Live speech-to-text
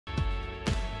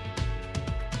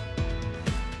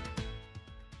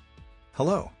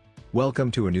Hello.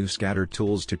 Welcome to a new Scatter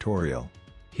Tools tutorial.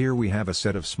 Here we have a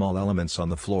set of small elements on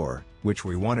the floor, which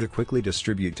we want to quickly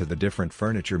distribute to the different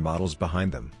furniture models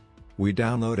behind them. We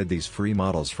downloaded these free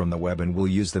models from the web and will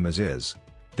use them as is.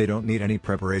 They don't need any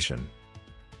preparation.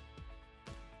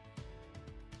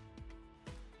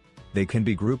 They can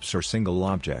be groups or single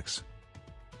objects.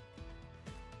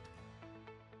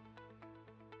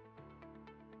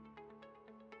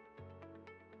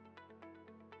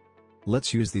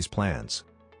 Let's use these plans.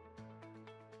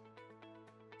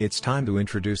 It's time to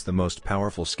introduce the most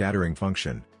powerful scattering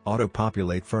function,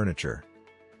 Auto-Populate Furniture.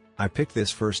 I picked this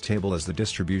first table as the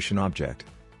distribution object.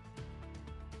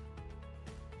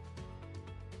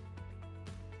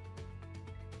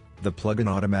 The plugin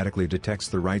automatically detects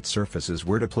the right surfaces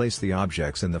where to place the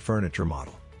objects in the furniture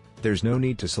model. There's no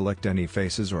need to select any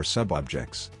faces or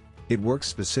sub-objects. It works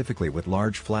specifically with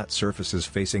large flat surfaces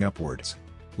facing upwards.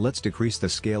 Let's decrease the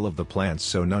scale of the plants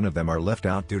so none of them are left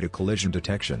out due to collision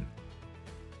detection.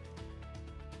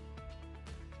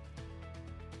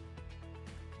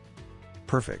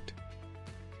 Perfect.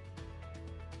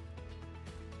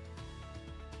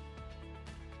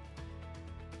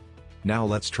 Now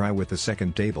let's try with the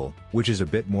second table, which is a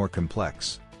bit more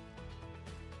complex.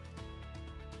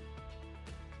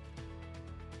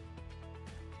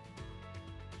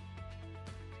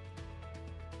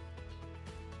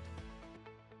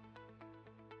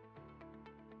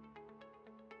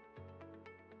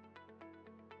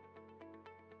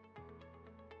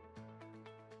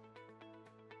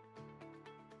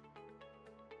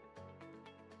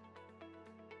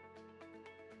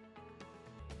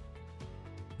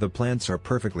 The plants are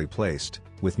perfectly placed,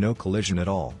 with no collision at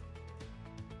all.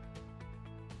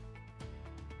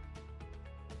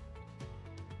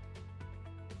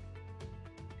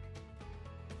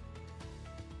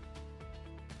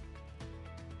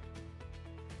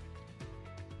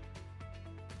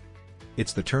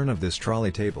 It's the turn of this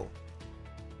trolley table.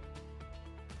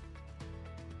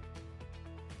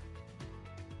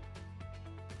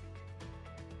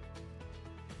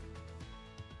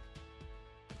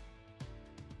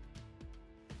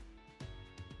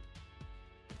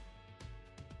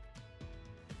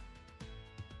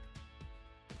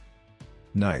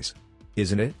 Nice,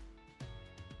 isn't it?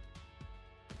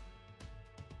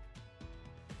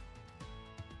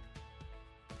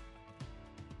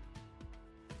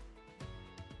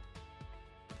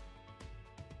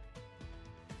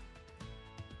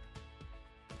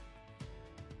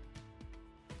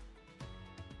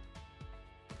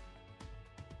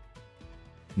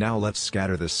 Now let's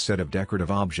scatter this set of decorative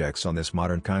objects on this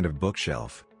modern kind of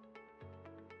bookshelf.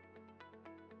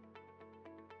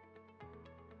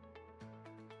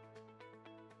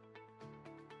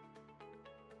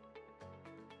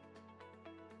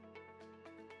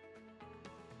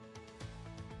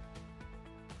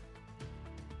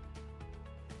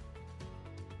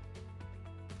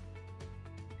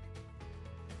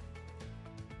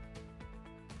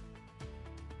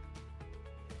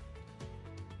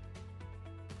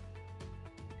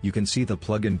 You can see the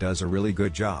plugin does a really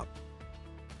good job.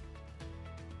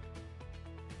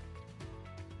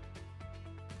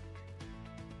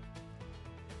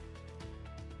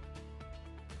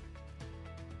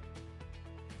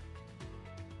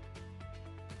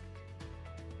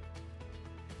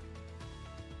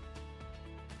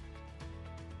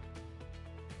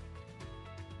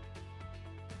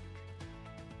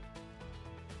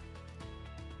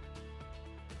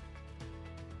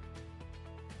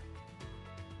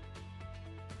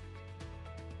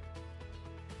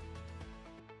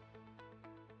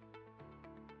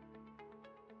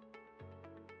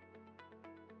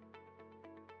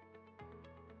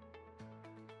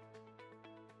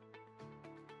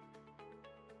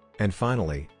 And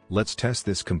finally, let's test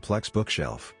this complex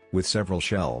bookshelf, with several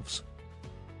shelves.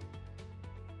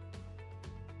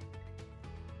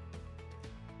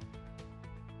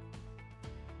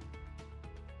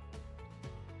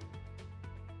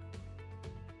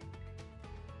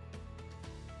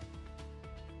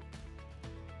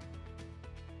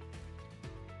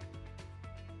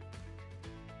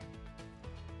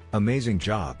 Amazing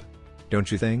job!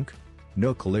 Don't you think?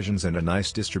 No collisions and a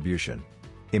nice distribution.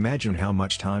 Imagine how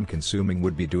much time consuming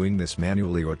would be doing this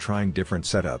manually or trying different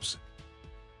setups.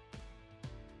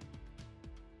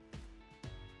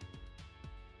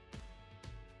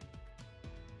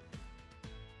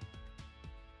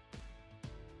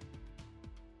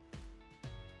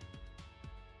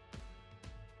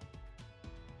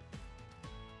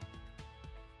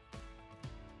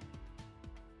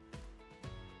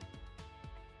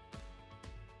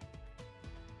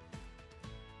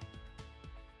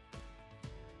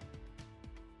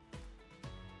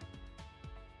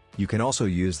 You can also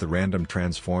use the Random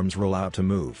Transforms rollout to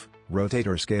move, rotate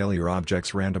or scale your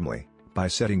objects randomly, by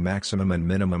setting maximum and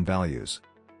minimum values.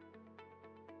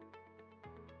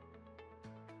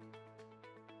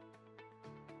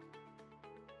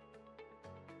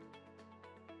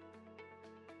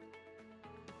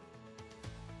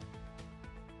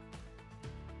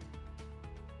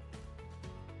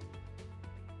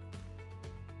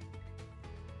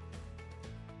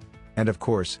 And of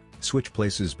course, switch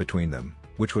places between them,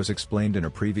 which was explained in a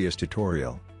previous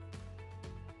tutorial.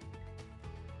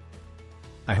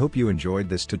 I hope you enjoyed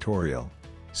this tutorial.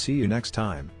 See you next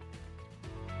time.